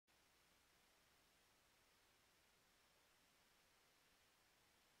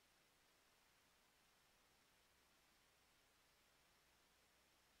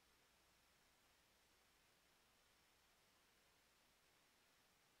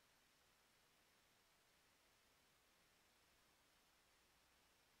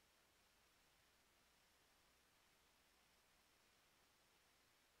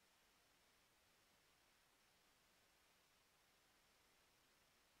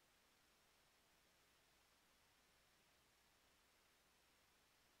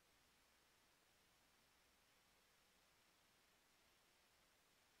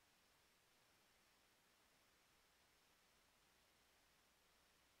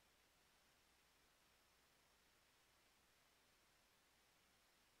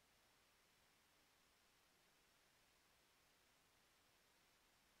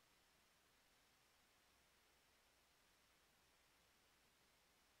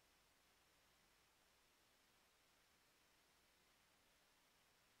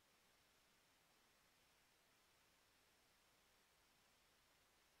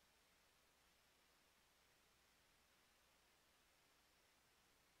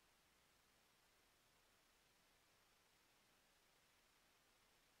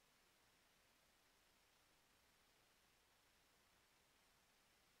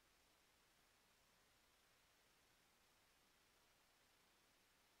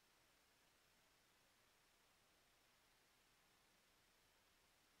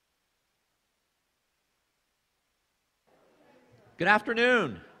Good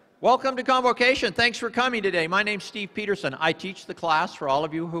afternoon. Welcome to Convocation. Thanks for coming today. My name's Steve Peterson. I teach the class for all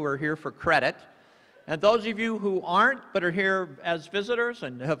of you who are here for credit. And those of you who aren't but are here as visitors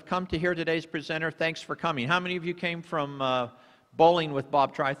and have come to hear today's presenter, thanks for coming. How many of you came from bowling with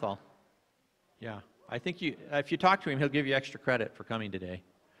Bob Trithall? Yeah. I think if you talk to him, he'll give you extra credit for coming today.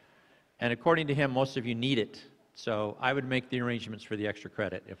 And according to him, most of you need it. So I would make the arrangements for the extra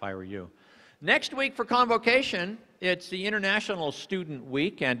credit if I were you. Next week for Convocation, it's the International Student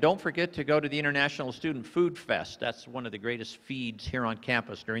Week, and don't forget to go to the International Student Food Fest. That's one of the greatest feeds here on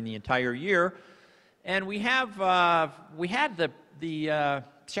campus during the entire year. And we had the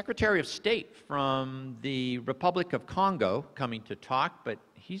Secretary of State from the Republic of Congo coming to talk, but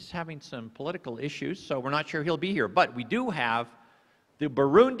he's having some political issues, so we're not sure he'll be here. But we do have the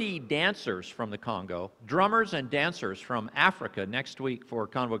Burundi dancers from the Congo, drummers and dancers from Africa next week for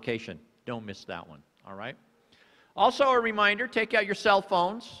Convocation. Don't miss that one, all right? Also a reminder, take out your cell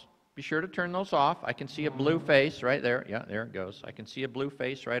phones. Be sure to turn those off. I can see a blue face right there. Yeah, there it goes. I can see a blue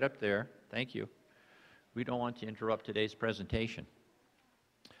face right up there. Thank you. We don't want to interrupt today's presentation.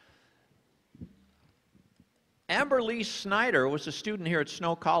 Amberley Snyder was a student here at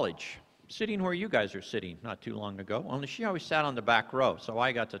Snow College, sitting where you guys are sitting not too long ago, only she always sat on the back row, so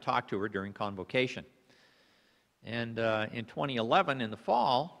I got to talk to her during Convocation. And in 2011, in the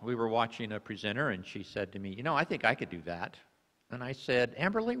fall, we were watching a presenter, and she said to me, you know, I think I could do that. And I said,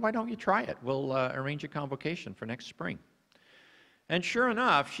 Amberley, why don't you try it? We'll arrange a convocation for next spring. And sure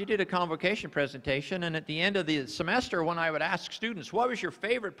enough, she did a convocation presentation, and at the end of the semester, when I would ask students, what was your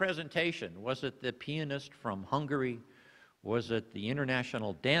favorite presentation? Was it the pianist from Hungary? Was it the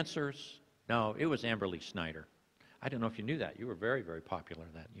international dancers? No, it was Amberley Snyder. I don't know if you knew that. You were very, very popular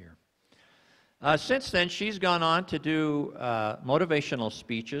that year. Since then, she's gone on to do motivational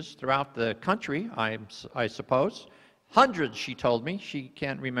speeches throughout the country, I suppose. Hundreds, she told me. She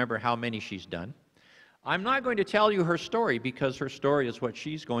can't remember how many she's done. I'm not going to tell you her story because her story is what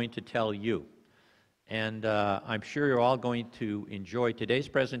she's going to tell you. And I'm sure you're all going to enjoy today's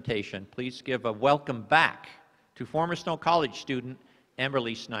presentation. Please give a welcome back to former Snow College student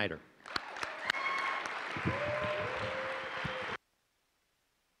Amberley Snyder.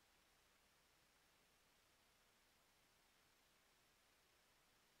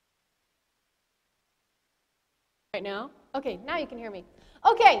 Right now? Okay, now you can hear me.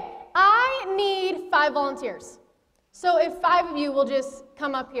 Okay, I need 5 volunteers. So if 5 of you will just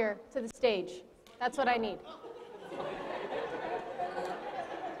come up here to the stage, that's what I need.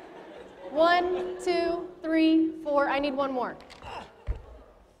 1, 2, 3, 4, I need 1 more.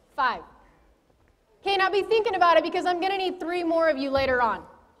 5. Okay, now be thinking about it because I'm going to need 3 more of you later on.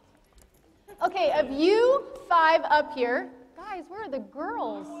 Okay, of you 5 up here, guys, where are the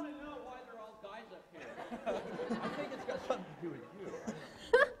girls? I think it's got something to do with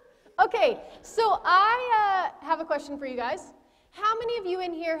you. Okay, so I have a question for you guys. How many of you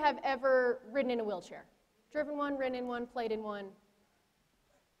in here have ever ridden in a wheelchair? Driven one, ridden in one, played in one?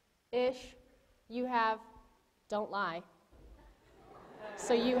 Ish. You have. Don't lie.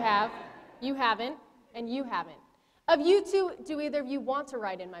 So you have, you haven't, and you haven't. Of you two, do either of you want to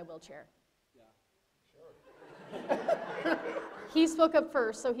ride in my wheelchair? Yeah, sure. He spoke up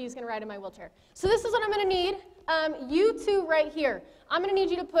first, so he's going to ride in my wheelchair. So this is what I'm going to need. You two right here, I'm going to need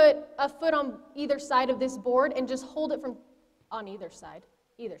you to put a foot on either side of this board and just hold it from on either side.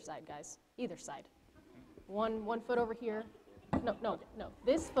 Either side, guys. Either side. One foot over here. No.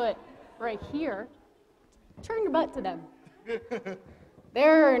 This foot right here. Turn your butt to them.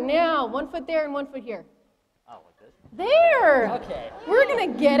 There, now. 1 foot there and 1 foot here. Oh, like this? There! Okay. We're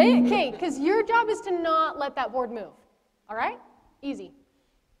going to get it. Okay, because your job is to not let that board move. All right? Easy.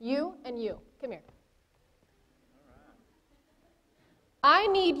 You and you. Come here. I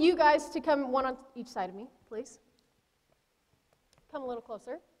need you guys to come one on each side of me, please. Come a little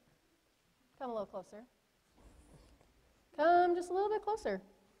closer. Come a little closer. Come just a little bit closer.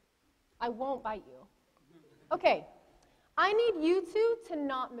 I won't bite you. Okay. I need you two to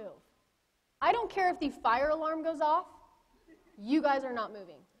not move. I don't care if the fire alarm goes off. You guys are not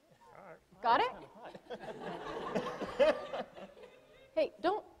moving. Got it? Hey,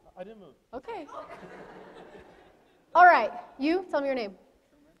 don't. I didn't move. Okay. All right, you, tell me your name.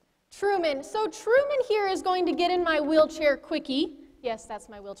 Truman. So Truman here is going to get in my wheelchair quickie. Yes, that's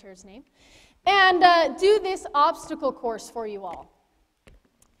my wheelchair's name. And do this obstacle course for you all.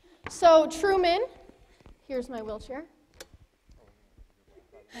 So Truman, here's my wheelchair.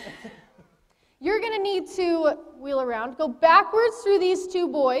 You're going to need to wheel around, go backwards through these 2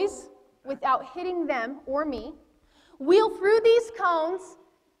 boys without hitting them or me. Wheel through these cones,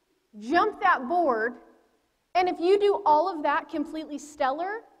 jump that board, And if you do all of that completely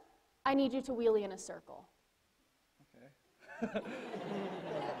stellar, I need you to wheelie in a circle. Okay.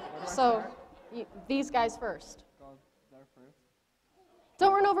 So, these guys first. Go there first.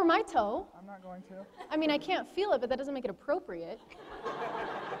 Don't run over my toe. I'm not going to. I mean, I can't feel it, but that doesn't make it appropriate.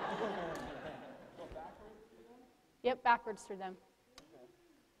 Yep, backwards through them.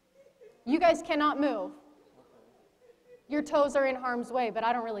 You guys cannot move. Your toes are in harm's way, but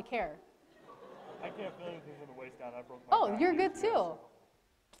I don't really care. I can't feel anything from the waist down. I broke my Oh, back. you're good too.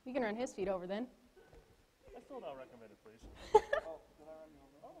 You can run his feet over then. I still not recommend it, please. Oh, did I run you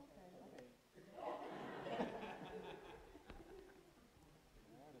over? Oh, okay.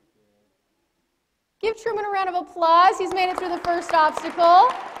 Give Truman a round of applause. He's made it through the first obstacle.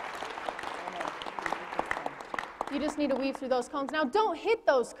 You just need to weave through those cones. Now, don't hit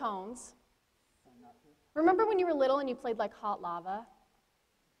those cones. Remember when you were little and you played like hot lava?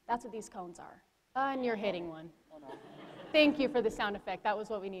 That's what these cones are. And you're hitting one. Oh, no. Thank you for the sound effect. That was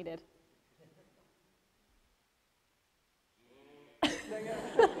what we needed.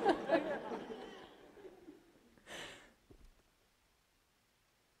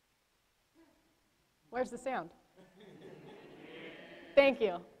 Where's the sound? Thank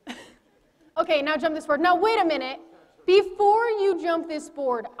you. Okay, now jump this board. Now wait a minute. Before you jump this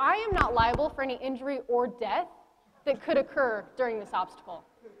board, I am not liable for any injury or death that could occur during this obstacle.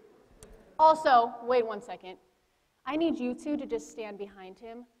 Also, wait 1 second. I need you two to just stand behind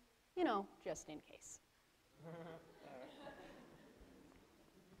him, you know, just in case.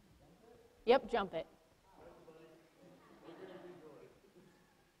 Yep, jump it.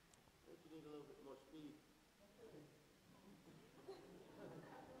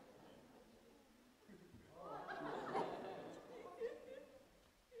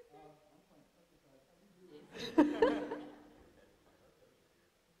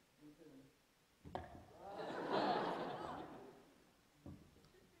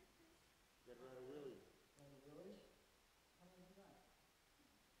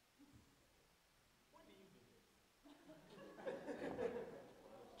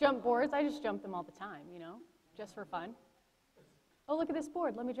 Jump boards, I just jump them all the time, you know, just for fun. Oh, look at this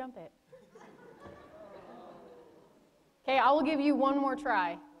board, let me jump it. Okay, I will give you one more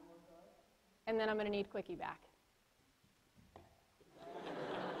try, and then I'm going to need Quickie back.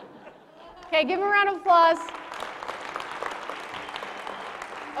 Okay, give him a round of applause.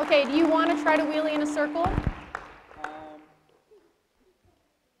 Okay, do you want to try to wheelie in a circle?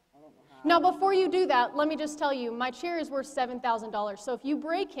 Now, before you do that, let me just tell you, my chair is worth $7,000, so if you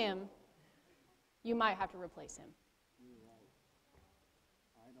break him, you might have to replace him. You're right.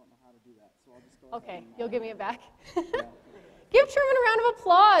 I don't know how to do that, so I'll just go ahead Okay, and, you'll give me it back. yeah. Give Truman a round of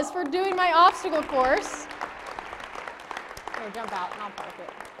applause for doing my obstacle course. Here, jump out and I'll park it.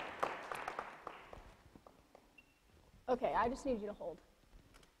 Okay, I just need you to hold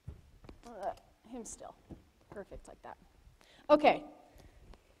him still. Perfect, like that. Okay,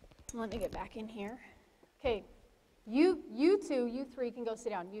 let me get back in here. Okay, you three can go sit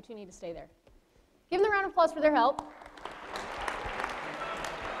down. You two need to stay there. Give them a round of applause for their help.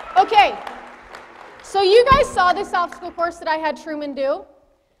 Okay, so you guys saw this obstacle course that I had Truman do.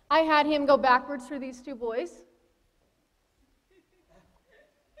 I had him go backwards through these two boys.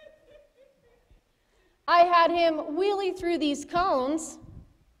 I had him wheelie through these cones.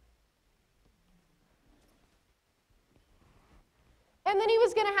 And then he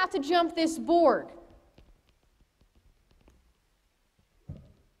was going to have to jump this board.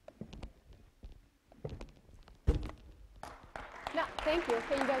 No, thank you.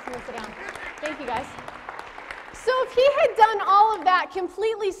 Okay, you guys can go sit down. Thank you, guys. So if he had done all of that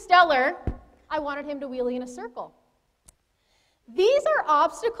completely stellar, I wanted him to wheelie in a circle. These are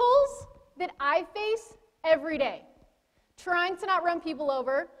obstacles that I face every day. Trying to not run people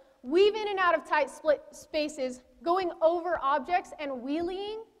over, weave in and out of tight split spaces, going over objects and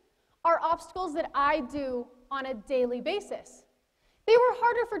wheeling are obstacles that I do on a daily basis. They were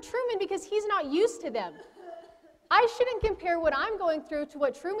harder for Truman because he's not used to them. I shouldn't compare what I'm going through to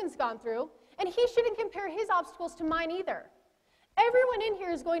what Truman's gone through, and he shouldn't compare his obstacles to mine either. Everyone in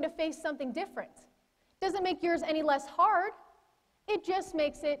here is going to face something different. Doesn't make yours any less hard, it just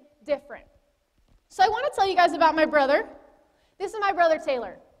makes it different. So I want to tell you guys about my brother. This is my brother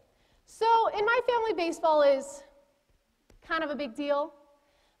Taylor. So in my family, baseball is kind of a big deal.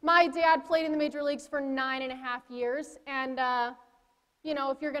 My dad played in the major leagues for 9.5 years, and you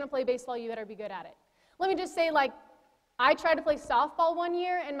know, if you're going to play baseball, you better be good at it. Let me just say, like, I tried to play softball one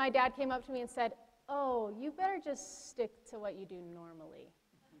year, and my dad came up to me and said, "Oh, you better just stick to what you do normally."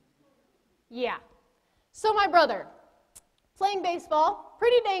 Yeah. So my brother, playing baseball,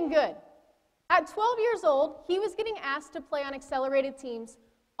 pretty dang good. At 12 years old, he was getting asked to play on accelerated teams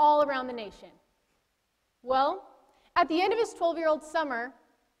all around the nation. Well, at the end of his 12-year-old summer,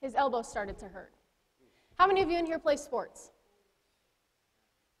 his elbow started to hurt. How many of you in here play sports?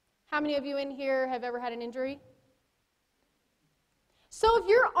 How many of you in here have ever had an injury? So if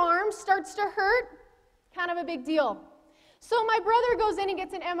your arm starts to hurt, kind of a big deal. So my brother goes in and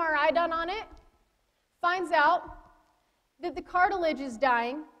gets an MRI done on it, finds out that the cartilage is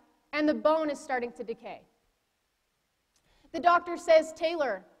dying and the bone is starting to decay. The doctor says,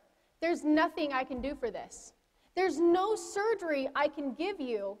 "Taylor, there's nothing I can do for this. There's no surgery I can give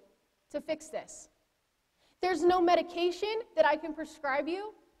you to fix this. There's no medication that I can prescribe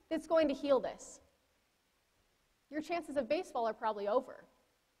you that's going to heal this. Your chances of baseball are probably over."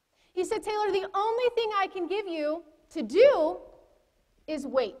 He said, "Taylor, the only thing I can give you to do is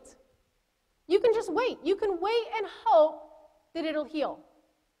wait. You can just wait. You can wait and hope that it'll heal."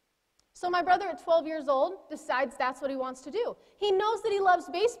 So my brother at 12 years old decides that's what he wants to do. He knows that he loves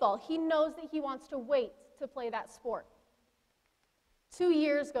baseball. He knows that he wants to wait to play that sport. 2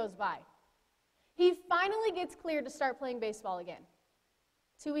 years goes by. He finally gets cleared to start playing baseball again.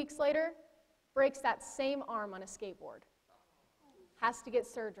 2 weeks later, breaks that same arm on a skateboard. Has to get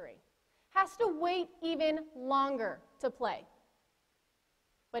surgery. Has to wait even longer to play.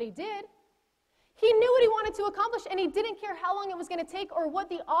 But he did. He knew what he wanted to accomplish, and he didn't care how long it was going to take or what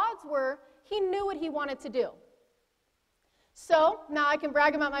the odds were. He knew what he wanted to do. So, now I can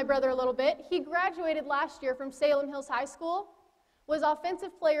brag about my brother a little bit. He graduated last year from Salem Hills High School, was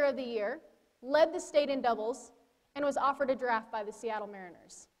Offensive Player of the Year, led the state in doubles, and was offered a draft by the Seattle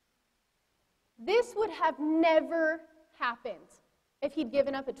Mariners. This would have never happened if he'd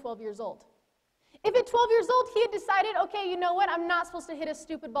given up at 12 years old. If at 12 years old he had decided, okay, you know what, I'm not supposed to hit a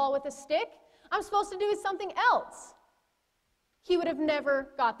stupid ball with a stick, I'm supposed to do something else, he would have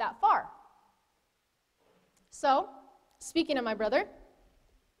never got that far. So, speaking of my brother,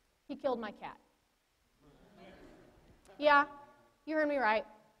 he killed my cat. Yeah, you heard me right.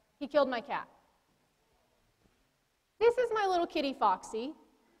 He killed my cat. This is my little kitty, Foxy.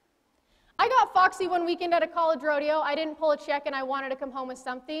 I got Foxy one weekend at a college rodeo. I didn't pull a check and I wanted to come home with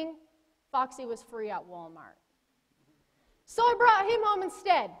something. Foxy was free at Walmart. So I brought him home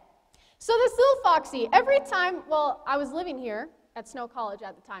instead. So this little Foxy, every time, well, I was living here at Snow College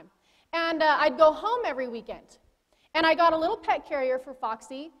at the time, and I'd go home every weekend. And I got a little pet carrier for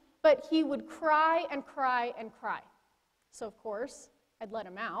Foxy, but he would cry and cry and cry. So of course, I'd let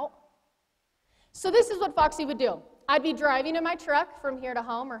him out. So this is what Foxy would do. I'd be driving in my truck from here to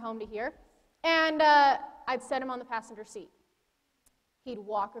home or home to here, and I'd set him on the passenger seat. He'd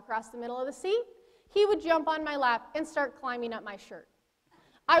walk across the middle of the seat. He would jump on my lap and start climbing up my shirt.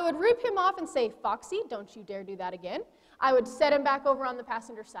 I would rip him off and say, "Foxy, don't you dare do that again." I would set him back over on the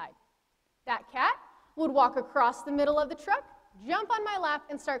passenger side. That cat would walk across the middle of the truck, jump on my lap,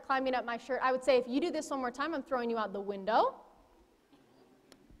 and start climbing up my shirt. I would say, "If you do this one more time, I'm throwing you out the window."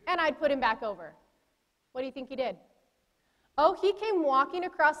 And I'd put him back over. What do you think he did? Oh, he came walking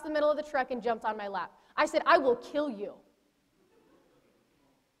across the middle of the truck and jumped on my lap. I said, "I will kill you."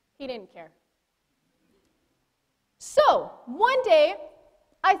 He didn't care. So, one day,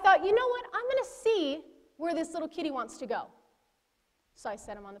 I thought, you know what? I'm going to see where this little kitty wants to go. So I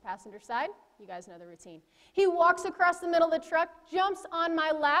set him on the passenger side. You guys know the routine. He walks across the middle of the truck, jumps on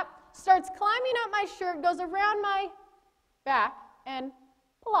my lap, starts climbing up my shirt, goes around my back, and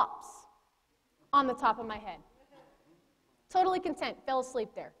plops on the top of my head. Totally content, fell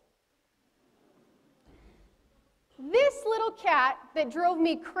asleep there. This little cat that drove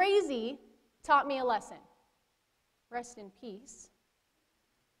me crazy taught me a lesson. Rest in peace.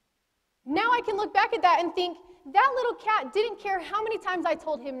 Now I can look back at that and think, that little cat didn't care how many times I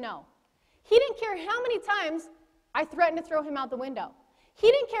told him no. He didn't care how many times I threatened to throw him out the window.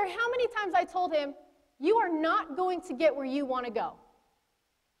 He didn't care how many times I told him, "You are not going to get where you want to go."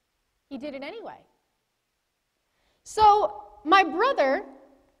 He did it anyway. So my brother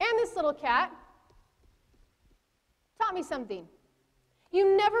and this little cat taught me something.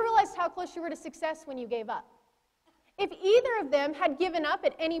 You never realized how close you were to success when you gave up. If either of them had given up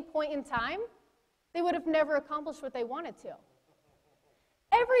at any point in time, they would have never accomplished what they wanted to.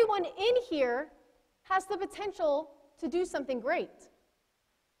 Everyone in here has the potential to do something great.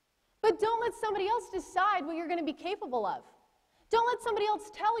 But don't let somebody else decide what you're going to be capable of. Don't let somebody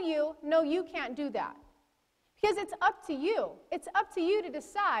else tell you, "No, you can't do that." Because it's up to you. It's up to you to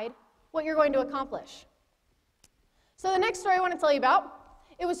decide what you're going to accomplish. So the next story I want to tell you about,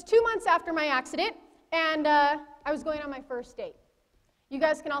 it was 2 months after my accident, and I was going on my first date. You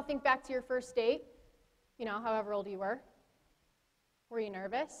guys can all think back to your first date, you know, however old you were. Were you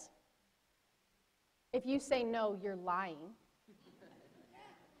nervous? If you say no, you're lying.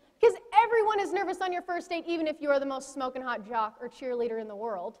 Because everyone is nervous on your first date, even if you are the most smoking hot jock or cheerleader in the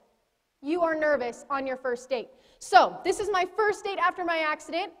world. You are nervous on your first date. So, this is my first date after my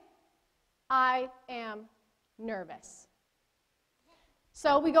accident. I am nervous.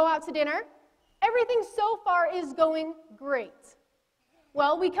 So, we go out to dinner. Everything so far is going great.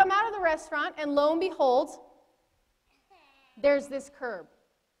 Well, we come out of the restaurant, and lo and behold, there's this curb.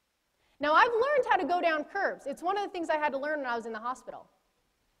 Now, I've learned how to go down curbs. It's one of the things I had to learn when I was in the hospital.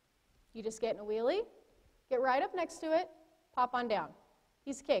 You just get in a wheelie, get right up next to it, pop on down.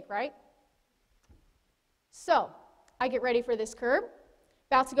 Piece of cake, right? So, I get ready for this curb,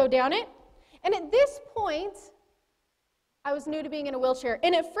 about to go down it, and at this point, I was new to being in a wheelchair,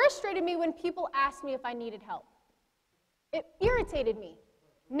 and it frustrated me when people asked me if I needed help. It irritated me.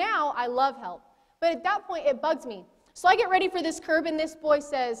 Now, I love help, but at that point, it bugs me. So I get ready for this curb, and this boy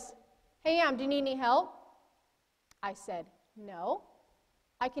says, "Hey, do you need any help?" I said, "No,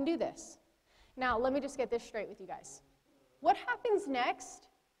 I can do this." Now, let me just get this straight with you guys. What happens next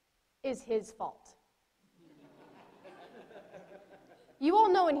is his fault. You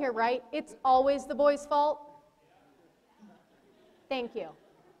all know in here, right? It's always the boy's fault. Thank you.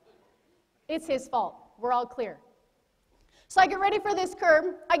 It's his fault. We're all clear. So I get ready for this curb.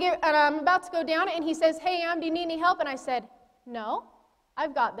 And I'm about to go down it, and he says, "Hey, do you need any help?" And I said, "No,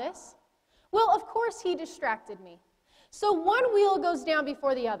 I've got this." Well, of course, he distracted me. So one wheel goes down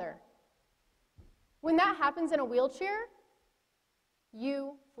before the other. When that happens in a wheelchair,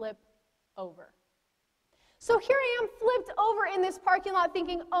 you flip over. So here I am flipped over in this parking lot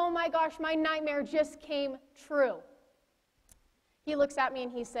thinking, oh my gosh, my nightmare just came true. He looks at me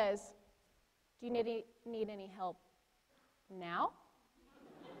and he says, "Do you need any help now?"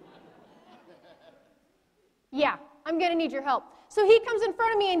 "Yeah, I'm going to need your help." So he comes in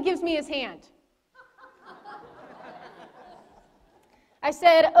front of me and gives me his hand. I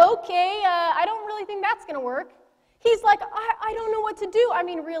said, "Okay, I don't really think that's going to work." He's like, I don't know what to do. I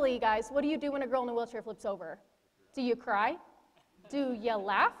mean, really, guys, what do you do when a girl in a wheelchair flips over? Do you cry? Do you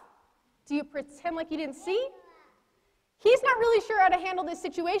laugh? Do you pretend like you didn't see? He's not really sure how to handle this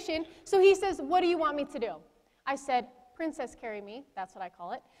situation, so he says, "What do you want me to do?" I said, "Princess carry me." That's what I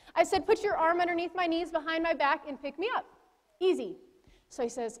call it. I said, "Put your arm underneath my knees, behind my back, and pick me up. Easy." So he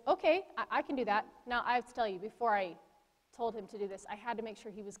says, "Okay, I can do that." Now, I have to tell you, before I told him to do this, I had to make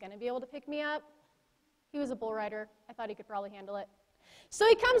sure he was going to be able to pick me up. He was a bull rider. I thought he could probably handle it. So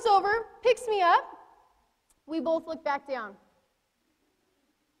he comes over, picks me up. We both look back down.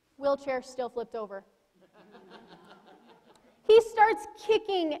 Wheelchair still flipped over. He starts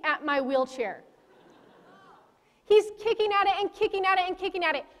kicking at my wheelchair. He's kicking at it and kicking at it and kicking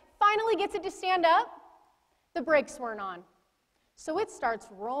at it. Finally gets it to stand up. The brakes weren't on. So it starts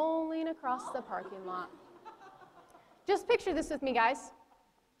rolling across the parking lot. Just picture this with me, guys.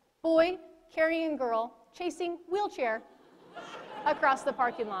 Boy carrying girl, chasing wheelchair across the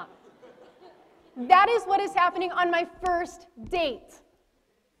parking lot. That is what is happening on my first date.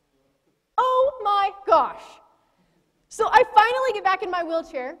 Oh my gosh. So I finally get back in my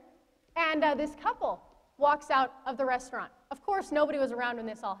wheelchair, and this couple walks out of the restaurant. Of course, nobody was around when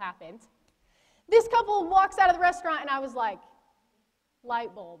this all happened. This couple walks out of the restaurant, and I was like,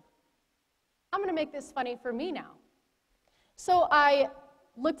 light bulb. I'm going to make this funny for me now. So I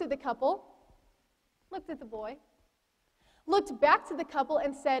looked at the couple, looked at the boy, looked back to the couple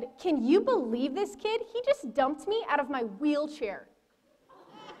and said, "Can you believe this kid? He just dumped me out of my wheelchair."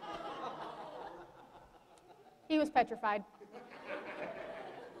 He was petrified.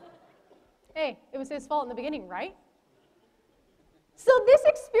 Hey, it was his fault in the beginning, right? So this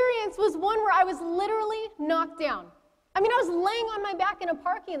experience was one where I was literally knocked down. I mean, I was laying on my back in a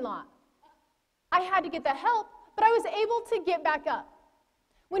parking lot. I had to get the help, but I was able to get back up.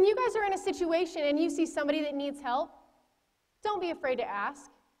 When you guys are in a situation and you see somebody that needs help, don't be afraid to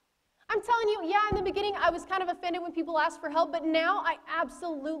ask. I'm telling you, yeah, in the beginning I was kind of offended when people asked for help, but now I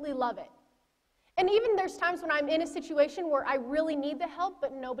absolutely love it. And even there's times when I'm in a situation where I really need the help,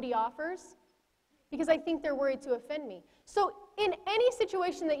 but nobody offers, because I think they're worried to offend me. So in any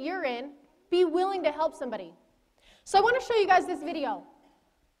situation that you're in, be willing to help somebody. So I want to show you guys this video.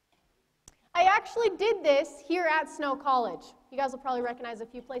 I actually did this here at Snow College. You guys will probably recognize a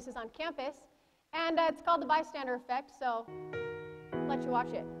few places on campus. And it's called the bystander effect, so I'll let you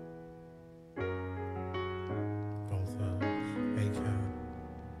watch it.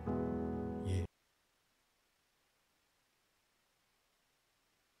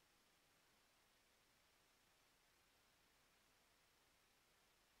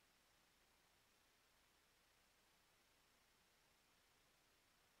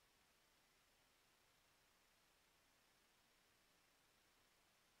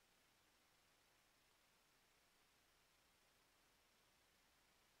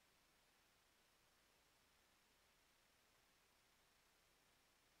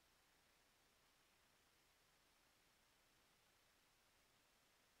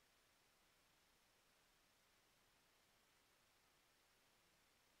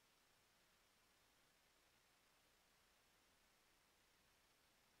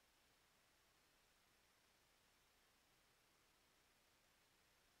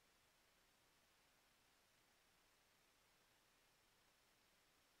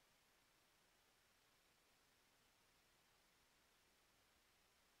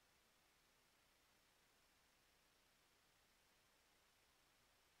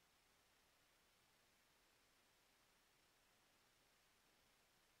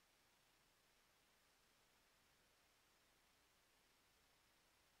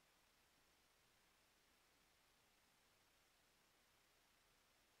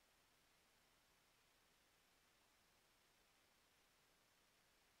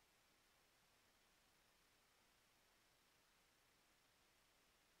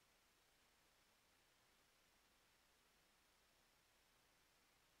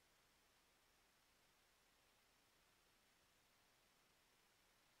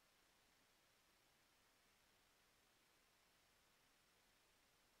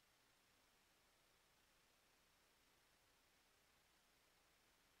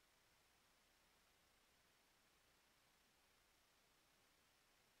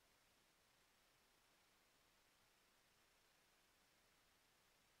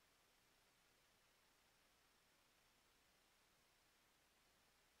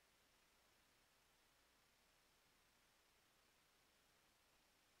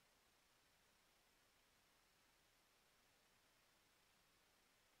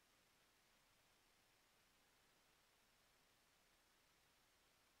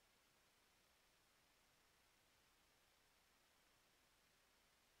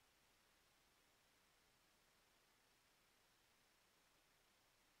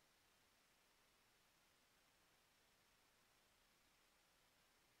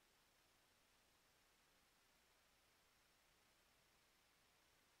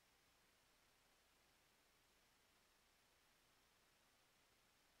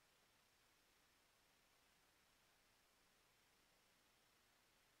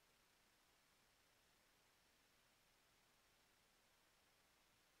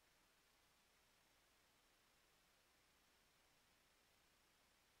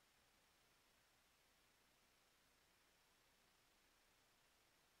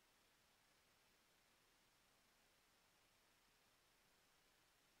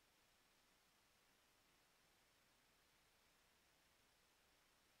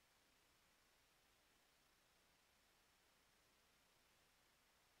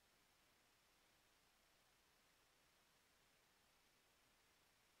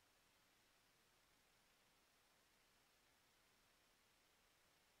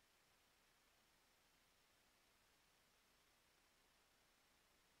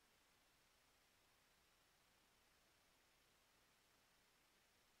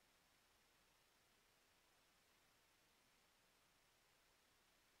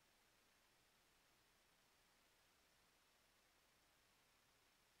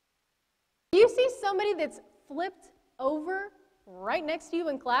 somebody that's flipped over right next to you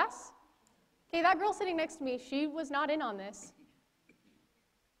in class? Okay, that girl sitting next to me, she was not in on this.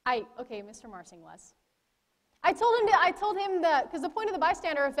 Okay, Mr. Marsing was. I told him that, because the point of the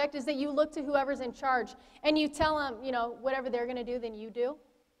bystander effect is that you look to whoever's in charge, and you tell them, whatever they're going to do, then you do.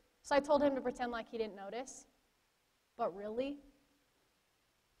 So I told him to pretend like he didn't notice. But really?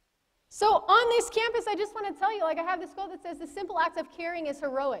 So on this campus, I just want to tell you, I have this quote that says, the simple act of caring is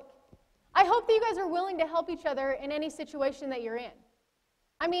heroic. I hope that you guys are willing to help each other in any situation that you're in.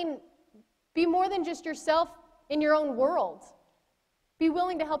 I mean, be more than just yourself in your own world. Be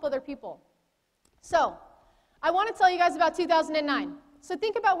willing to help other people. So, I want to tell you guys about 2009. So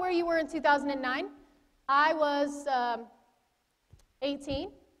think about where you were in 2009. I was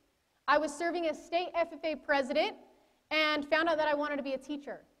 18. I was serving as state FFA president and found out that I wanted to be a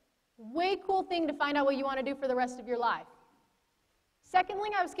teacher. Way cool thing to find out what you want to do for the rest of your life. Secondly,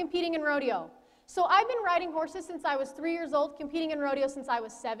 I was competing in rodeo. So I've been riding horses since I was 3 years old, competing in rodeo since I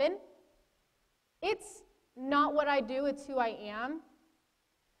was 7. It's not what I do, it's who I am.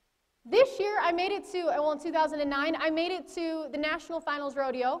 This year, I made it to, in 2009, I made it to the National Finals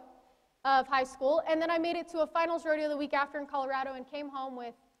Rodeo of high school, and then I made it to a Finals Rodeo the week after in Colorado and came home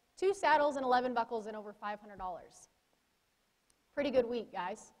with 2 saddles and 11 buckles and over $500. Pretty good week,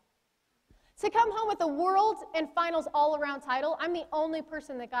 guys. To come home with a world and finals all-around title, I'm the only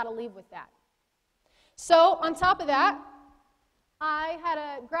person that got to leave with that. So, on top of that, I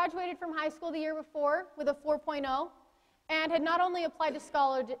had graduated from high school the year before with a 4.0 and had not only applied to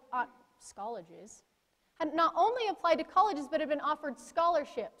colleges, had not only applied to colleges, but had been offered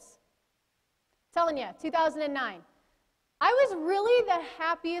scholarships. Telling you, 2009. I was really the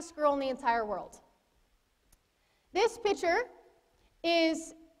happiest girl in the entire world. This picture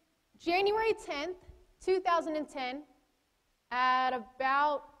is January 10th, 2010 at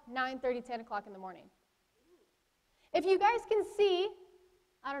about 9:30, 10 o'clock in the morning. If you guys can see,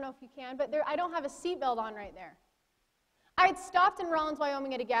 I don't know if you can, but I don't have a seatbelt on right there. I had stopped in Rollins,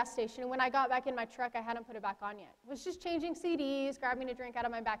 Wyoming at a gas station, and when I got back in my truck, I hadn't put it back on yet. I was just changing CDs, grabbing a drink out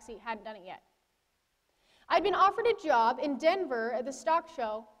of my back seat, hadn't done it yet. I'd been offered a job in Denver at the stock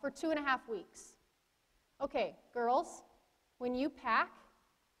show for 2.5 weeks. Okay, girls, when you pack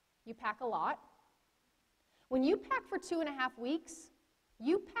a lot. When you pack for 2.5 weeks,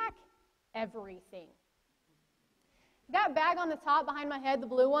 you pack everything. That bag on the top behind my head, the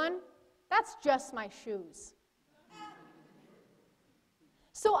blue one, that's just my shoes.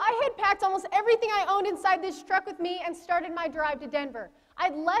 So I had packed almost everything I owned inside this truck with me and started my drive to Denver.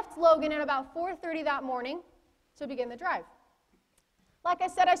 I'd left Logan at about 4:30 that morning to begin the drive. Like I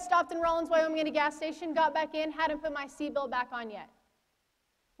said, I stopped in Rollins, Wyoming at a gas station, got back in, hadn't put my seatbelt back on yet.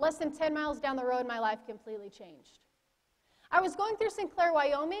 Less than 10 miles down the road, my life completely changed. I was going through Sinclair,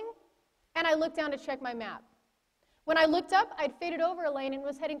 Wyoming, and I looked down to check my map. When I looked up, I'd faded over a lane and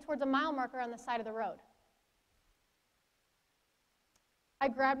was heading towards a mile marker on the side of the road. I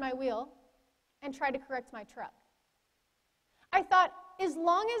grabbed my wheel and tried to correct my truck. I thought, as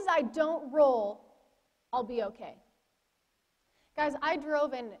long as I don't roll, I'll be okay. Guys, I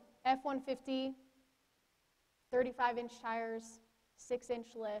drove an F-150, 35-inch tires,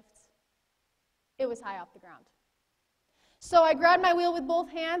 6-inch lift. It was high off the ground. So I grabbed my wheel with both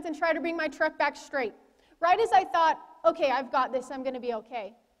hands and tried to bring my truck back straight. Right as I thought, okay, I've got this, I'm going to be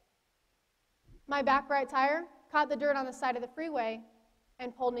okay, my back right tire caught the dirt on the side of the freeway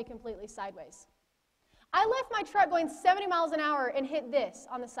and pulled me completely sideways. I left my truck going 70 miles an hour and hit this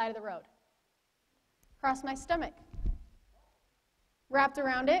on the side of the road. Crossed my stomach. Wrapped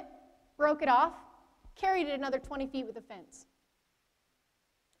around it, broke it off, carried it another 20 feet with a fence.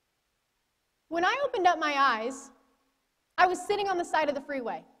 When I opened up my eyes, I was sitting on the side of the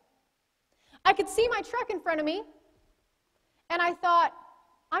freeway. I could see my truck in front of me, and I thought,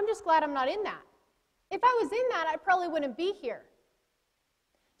 I'm just glad I'm not in that. If I was in that, I probably wouldn't be here.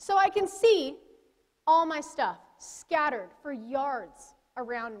 So I can see all my stuff scattered for yards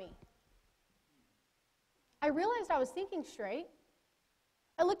around me. I realized I was thinking straight.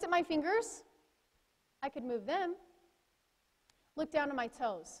 I looked at my fingers. I could move them. Looked down to my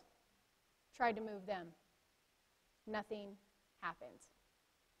toes. Tried to move them. Nothing happened.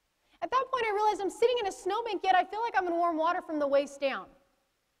 At that point, I realized I'm sitting in a snowbank, yet I feel like I'm in warm water from the waist down.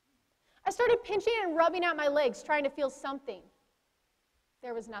 I started pinching and rubbing at my legs, trying to feel something.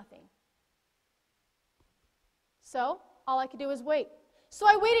 There was nothing. So, all I could do was wait. So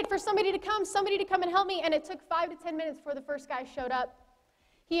I waited for somebody to come and help me, and it took 5 to 10 minutes before the first guy showed up.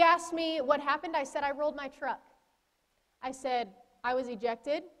 He asked me what happened. I said, I rolled my truck. I said, I was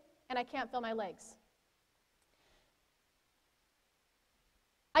ejected, and I can't feel my legs.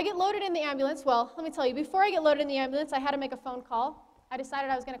 I get loaded in the ambulance. Well, let me tell you, before I get loaded in the ambulance, I had to make a phone call. I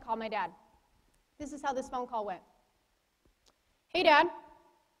decided I was going to call my dad. This is how this phone call went. Hey, Dad.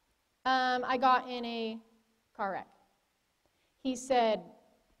 I got in a car wreck. He said,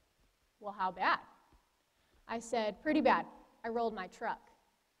 well, how bad? I said, pretty bad. I rolled my truck.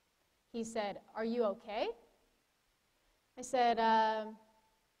 He said, are you okay? I said,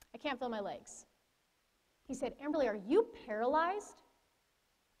 I can't feel my legs. He said, Amberley, are you paralyzed?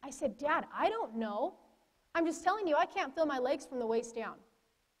 I said, Dad, I don't know. I'm just telling you, I can't feel my legs from the waist down.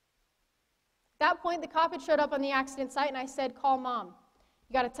 At that point, the cop had showed up on the accident site, and I said, call Mom.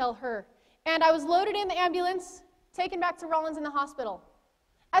 You got to tell her. And I was loaded in the ambulance, taken back to Rollins in the hospital.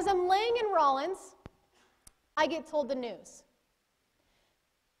 As I'm laying in Rollins, I get told the news.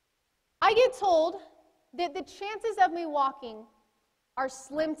 I get told that the chances of me walking are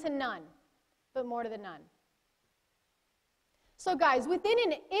slim to none, but more to the none. So guys, within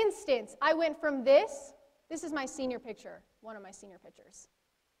an instant, I went from this is my senior picture, one of my senior pictures,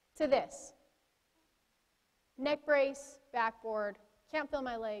 to this. Neck brace, backboard, can't feel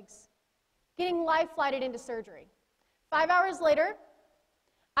my legs, getting life flighted into surgery. 5 hours later,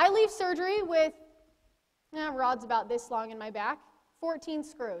 I leave surgery with rods about this long in my back, 14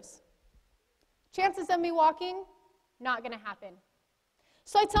 screws. Chances of me walking, not going to happen.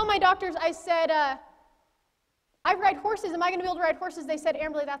 So I tell my doctors, I said, I ride horses. Am I going to be able to ride horses? They said,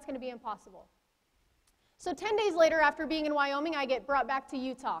 Amberley, that's going to be impossible. So 10 days later, after being in Wyoming, I get brought back to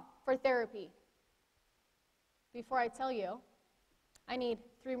Utah for therapy. Before I tell you, I need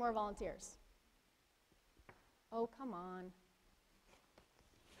 3 more volunteers. Oh, come on.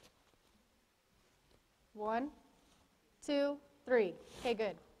 1, 2, 3. Okay,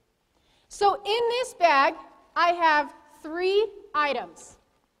 good. So in this bag, I have 3 items.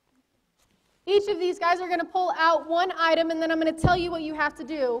 Each of these guys are going to pull out 1 item, and then I'm going to tell you what you have to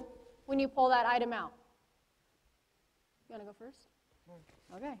do when you pull that item out. You want to go first?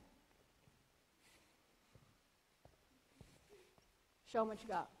 Okay. Show them what you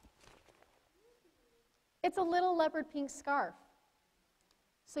got. It's a little leopard pink scarf.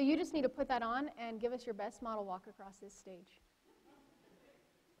 So you just need to put that on and give us your best model walk across this stage.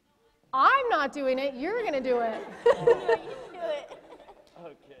 I'm not doing it. You're going to do it.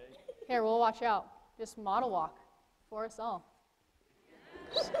 Okay. Here, we'll watch out. Just model walk for us all.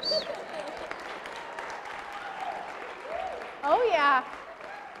 Oh, yeah.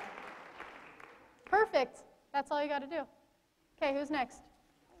 Perfect. That's all you got to do. Okay, who's next?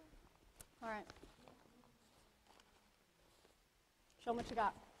 All right. Show them what you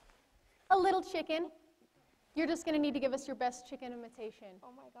got. A little chicken. You're just going to need to give us your best chicken imitation.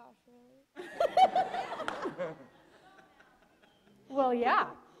 Oh my gosh, really? Well, yeah.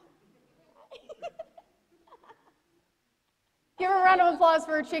 Give her a round of applause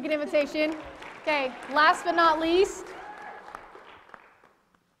for her chicken imitation. Okay, last but not least.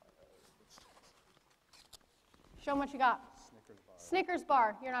 Show them what you got. Snickers bar. Snickers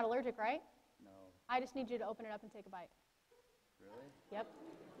bar. You're not allergic, right? No. I just need you to open it up and take a bite. Really? Yep.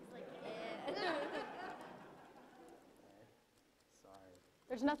 Sorry.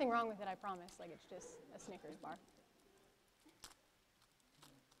 There's nothing wrong with it, I promise. Like, it's just a Snickers bar.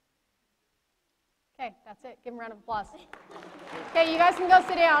 Okay, that's it. Give them a round of applause. Okay, you guys can go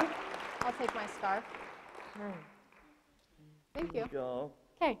sit down. I'll take my scarf. Thank you. Go.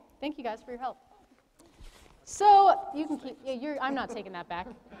 Okay, thank you guys for your help. So, you can keep, I'm not taking that back.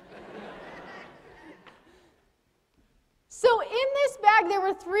 So, in this bag, there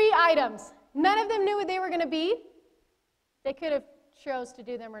were 3 items. None of them knew what they were going to be. They could have chose to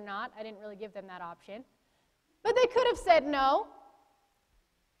do them or not. I didn't really give them that option. But they could have said no.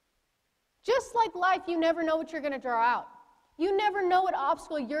 Just like life, you never know what you're going to draw out. You never know what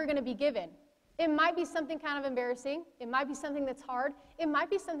obstacle you're going to be given. It might be something kind of embarrassing. It might be something that's hard. It might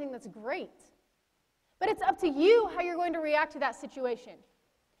be something that's great. But it's up to you how you're going to react to that situation.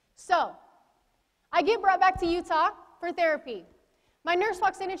 So, I get brought back to Utah for therapy. My nurse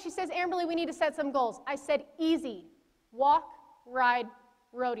walks in and she says, Amberley, we need to set some goals. I said, easy. Walk, ride,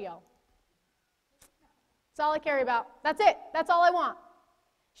 rodeo. That's all I care about. That's it. That's all I want.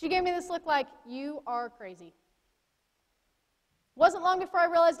 She gave me this look like, you are crazy. Wasn't long before I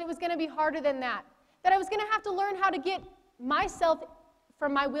realized it was going to be harder than that. That I was going to have to learn how to get myself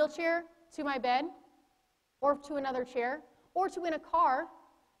from my wheelchair to my bed, or to another chair, or to in a car.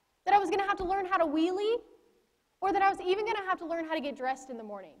 That I was going to have to learn how to wheelie, or that I was even going to have to learn how to get dressed in the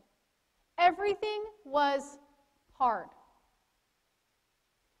morning. Everything was hard.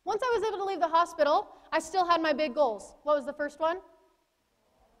 Once I was able to leave the hospital, I still had my big goals. What was the first one?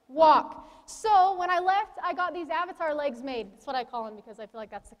 walk. So when I left, I got these avatar legs made. That's what I call them because I feel like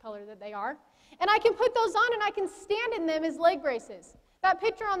that's the color that they are. And I can put those on and I can stand in them as leg braces. That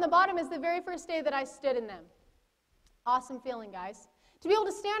picture on the bottom is the very first day that I stood in them. Awesome feeling, guys. To be able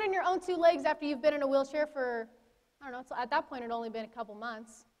to stand on your own two legs after you've been in a wheelchair for, I don't know, at that point it had only been a couple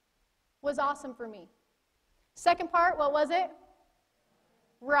months, was awesome for me. Second part, what was it?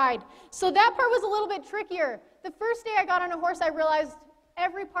 Ride. So that part was a little bit trickier. The first day I got on a horse, I realized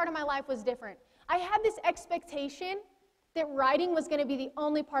every part of my life was different. I had this expectation that riding was going to be the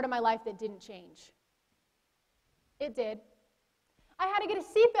only part of my life that didn't change. It did. I had to get a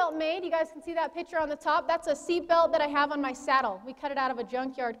seatbelt made. You guys can see that picture on the top. That's a seatbelt that I have on my saddle. We cut it out of a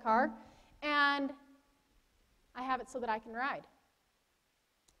junkyard car, and I have it so that I can ride.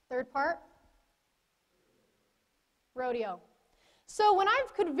 Third part, rodeo. So when I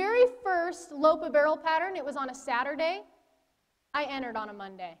could very first lope a barrel pattern, it was on a Saturday. I entered on a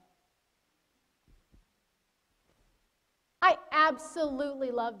Monday. I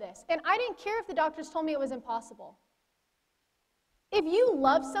absolutely love this. And I didn't care if the doctors told me it was impossible. If you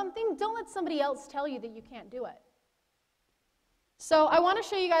love something, don't let somebody else tell you that you can't do it. So I want to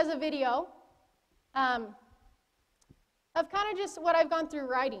show you guys a video of kind of just what I've gone through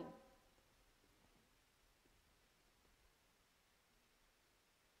riding.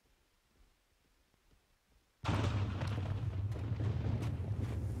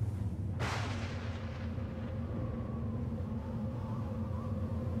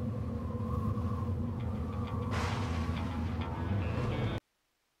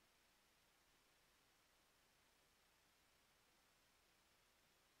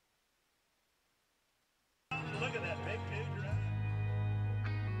 Look at that big dude, right?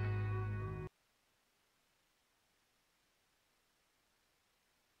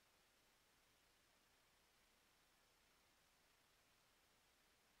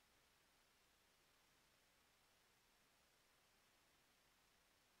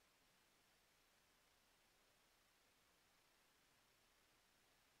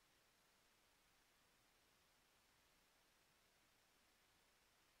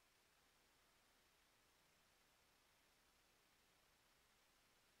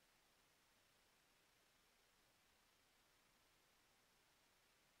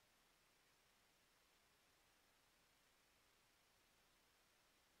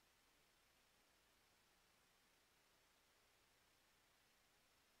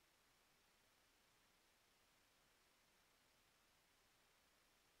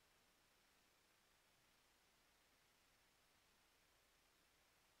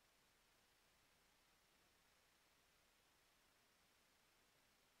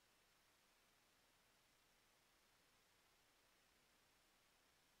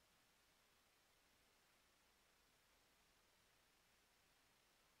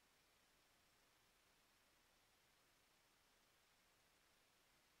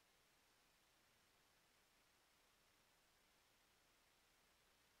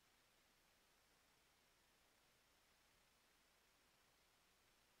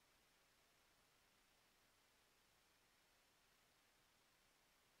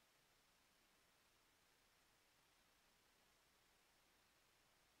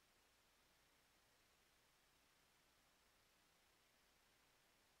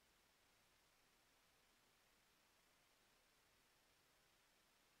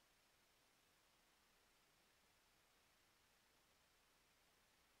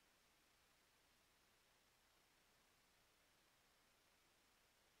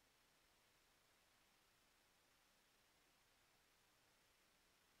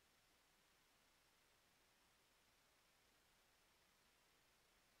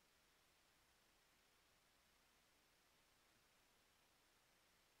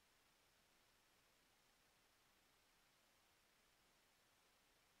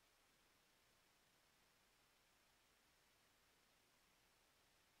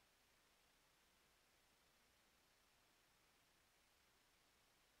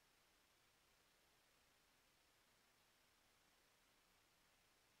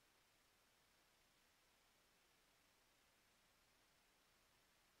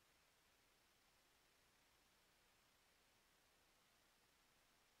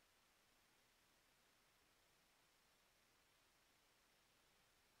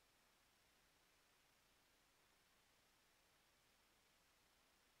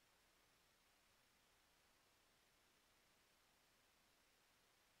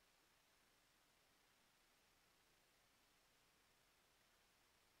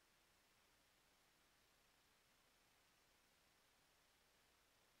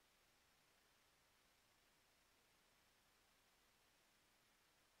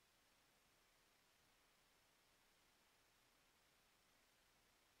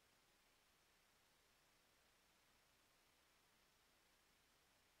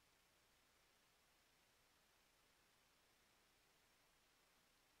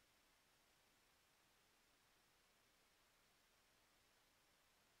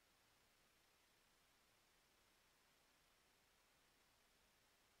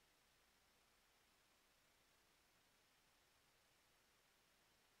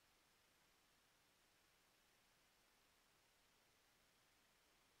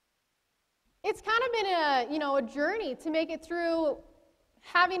 it's kind of been a journey to make it through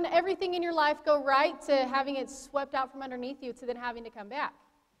having everything in your life go right to having it swept out from underneath you to then having to come back.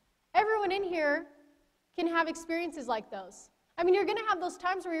 Everyone in here can have experiences like those. I mean, you're going to have those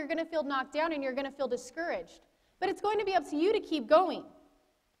times where you're going to feel knocked down and you're going to feel discouraged. But it's going to be up to you to keep going.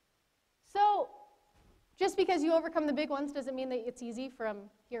 So, just because you overcome the big ones doesn't mean that it's easy from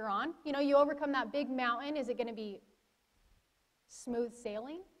here on. You know, you overcome that big mountain, is it going to be smooth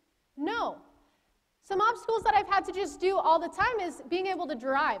sailing? No. Some obstacles that I've had to just do all the time is being able to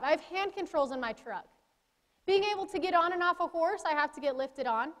drive. I have hand controls in my truck. Being able to get on and off a horse, I have to get lifted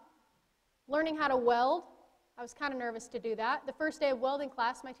on. Learning how to weld, I was kind of nervous to do that. The first day of welding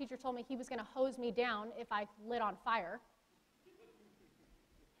class, my teacher told me he was going to hose me down if I lit on fire.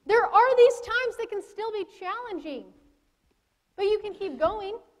 There are these times that can still be challenging, but you can keep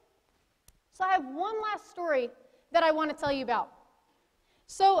going. So I have one last story that I want to tell you about.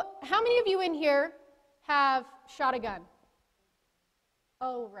 So how many of you in here have shot a gun?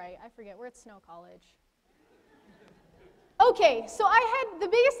 Oh, right, I forget, we're at Snow College. Okay, so the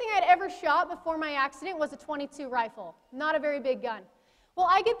biggest thing I'd ever shot before my accident was a .22 rifle, not a very big gun. Well,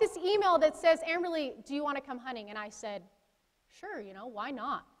 I get this email that says, Amberley, do you want to come hunting? And I said, sure, why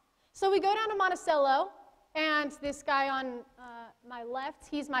not? So we go down to Monticello, and this guy on my left,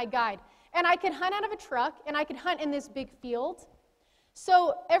 he's my guide. And I could hunt out of a truck, and I could hunt in this big field.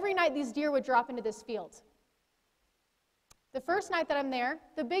 So every night these deer would drop into this field. The first night that I'm there,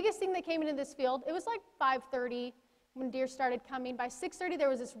 the biggest thing that came into this field, it was like 5:30 when deer started coming. By 6:30 there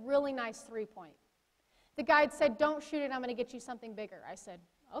was this really nice 3-point. The guide said, don't shoot it, I'm going to get you something bigger. I said,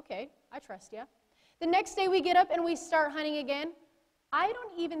 okay, I trust you. The next day we get up and we start hunting again. I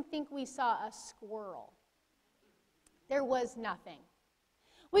don't even think we saw a squirrel. There was nothing.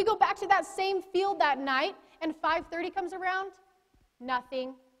 We go back to that same field that night, and 5:30 comes around,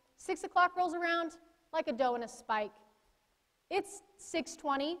 nothing. 6 o'clock rolls around, like a doe in a spike. It's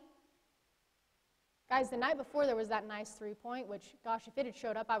 6:20. Guys, the night before there was that nice 3-point, which, gosh, if it had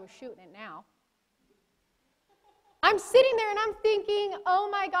showed up, I was shooting it now. I'm sitting there and I'm thinking, oh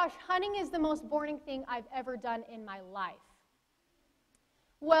my gosh, hunting is the most boring thing I've ever done in my life.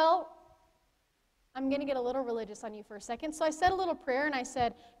 Well, I'm going to get a little religious on you for a second. So I said a little prayer and I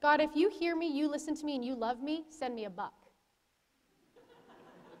said, God, if you hear me, you listen to me, and you love me, send me a buck.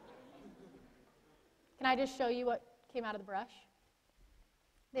 Can I just show you what came out of the brush?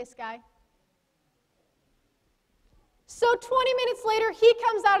 This guy. So 20 minutes later, he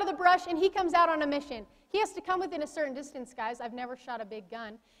comes out of the brush and he comes out on a mission. He has to come within a certain distance, guys. I've never shot a big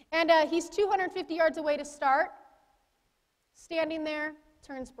gun. And he's 250 yards away to start. Standing there,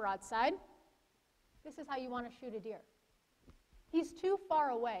 turns broadside. This is how you want to shoot a deer. He's too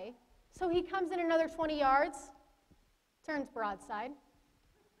far away, so he comes in another 20 yards, turns broadside.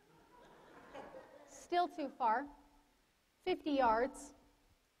 Still too far. 50 yards,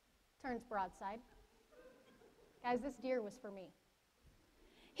 turns broadside. Guys, this deer was for me.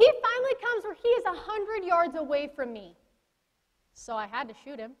 He finally comes where he is 100 yards away from me. So I had to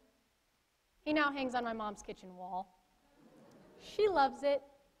shoot him. He now hangs on my mom's kitchen wall. She loves it.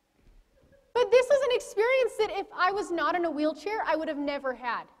 But this was an experience that if I was not in a wheelchair, I would have never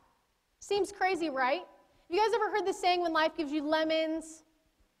had. Seems crazy, right? Have you guys ever heard the saying, when life gives you lemons,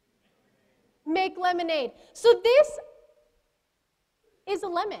 make lemonade? So this is a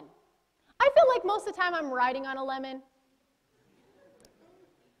lemon. I feel like most of the time I'm riding on a lemon.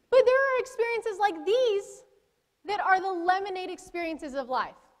 But there are experiences like these that are the lemonade experiences of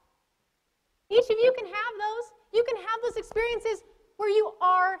life. Each of you can have those. You can have those experiences where you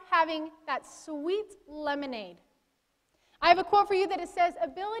are having that sweet lemonade. I have a quote for you that it says,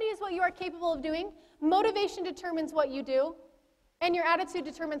 ability is what you are capable of doing, motivation determines what you do, and your attitude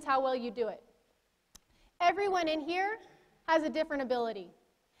determines how well you do it. Everyone in here has a different ability.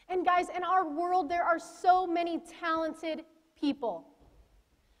 And guys, in our world, there are so many talented people.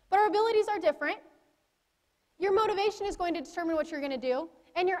 But our abilities are different. Your motivation is going to determine what you're going to do,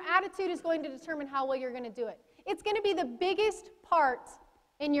 and your attitude is going to determine how well you're going to do it. It's going to be the biggest part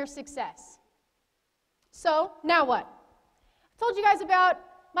in your success. So, now what? I told you guys about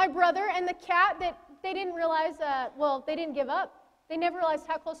my brother and the cat that they didn't realize, they didn't give up. They never realized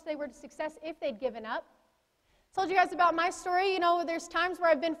how close they were to success if they'd given up. Told you guys about my story. There's times where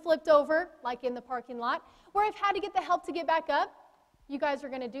I've been flipped over, like in the parking lot, where I've had to get the help to get back up. You guys are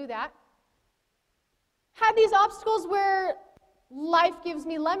going to do that. Had these obstacles where life gives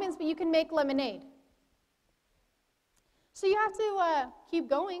me lemons, but you can make lemonade. So you have to keep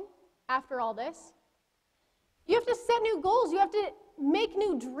going after all this. You have to set new goals. You have to make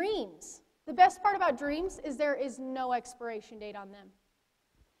new dreams. The best part about dreams is there is no expiration date on them.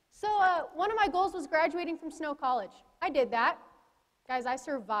 So one of my goals was graduating from Snow College. I did that. Guys, I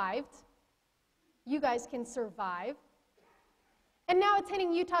survived. You guys can survive. And now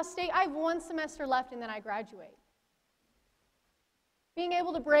attending Utah State, I have 1 semester left and then I graduate. Being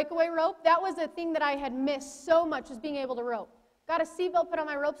able to breakaway rope, that was a thing that I had missed so much, was being able to rope. Got a seatbelt put on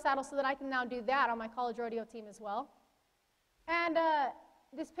my rope saddle so that I can now do that on my college rodeo team as well. And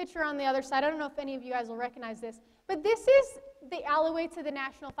this picture on the other side, I don't know if any of you guys will recognize this, but this is the alleyway to the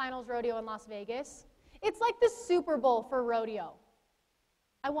National Finals Rodeo in Las Vegas. It's like the Super Bowl for rodeo.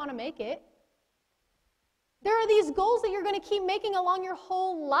 I want to make it. There are these goals that you're going to keep making along your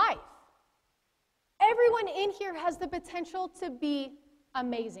whole life. Everyone in here has the potential to be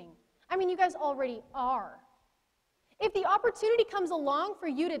amazing. I mean, you guys already are. If the opportunity comes along for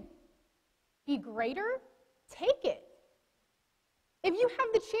you to be greater, take it. If you have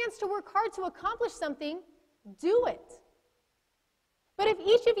the chance to work hard to accomplish something, do it. But if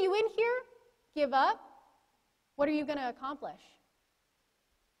each of you in here give up, what are you going to accomplish?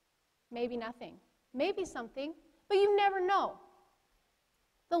 Maybe nothing. Maybe something, but you never know.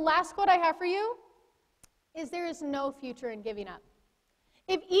 The last quote I have for you is, there is no future in giving up.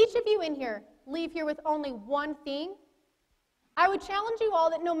 If each of you in here leave here with only one thing, I would challenge you all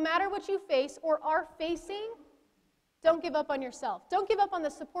that no matter what you face or are facing, don't give up on yourself. Don't give up on the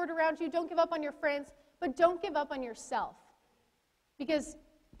support around you. Don't give up on your friends, but don't give up on yourself. Because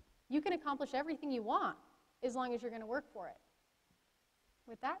you can accomplish everything you want as long as you're going to work for it.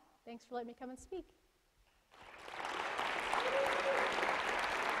 With that, thanks for letting me come and speak.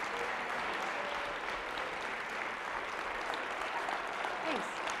 Thanks.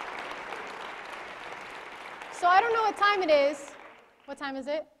 So I don't know what time it is. What time is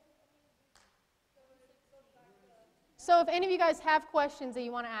it? So if any of you guys have questions that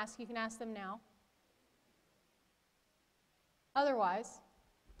you want to ask, you can ask them now. Otherwise,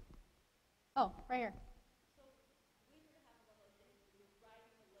 oh, right here.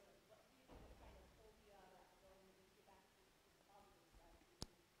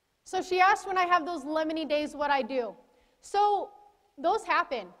 So she asked, when I have those lemony days, what I do. So those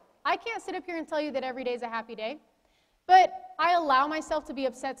happen. I can't sit up here and tell you that every day is a happy day, but I allow myself to be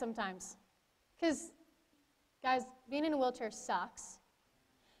upset sometimes. Because, guys, being in a wheelchair sucks.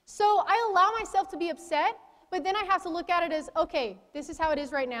 So I allow myself to be upset, but then I have to look at it as, okay, this is how it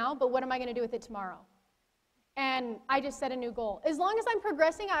is right now, but what am I going to do with it tomorrow? And I just set a new goal. As long as I'm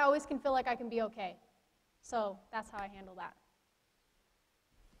progressing, I always can feel like I can be okay. So that's how I handle that.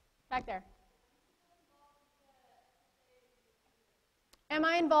 Back there. Am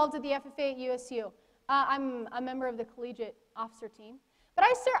I involved at the FFA at USU? I'm a member of the collegiate officer team. But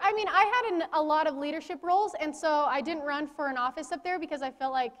I had a lot of leadership roles, and so I didn't run for an office up there because I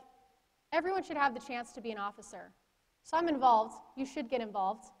felt like everyone should have the chance to be an officer. So I'm involved. You should get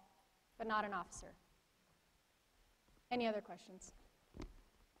involved, but not an officer. Any other questions?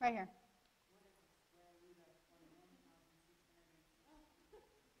 Right here.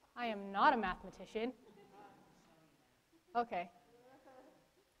 I am not a mathematician. Okay.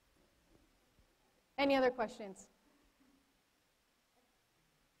 Any other questions?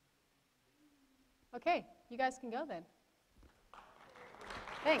 Okay, you guys can go then.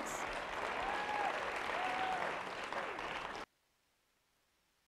 Thanks.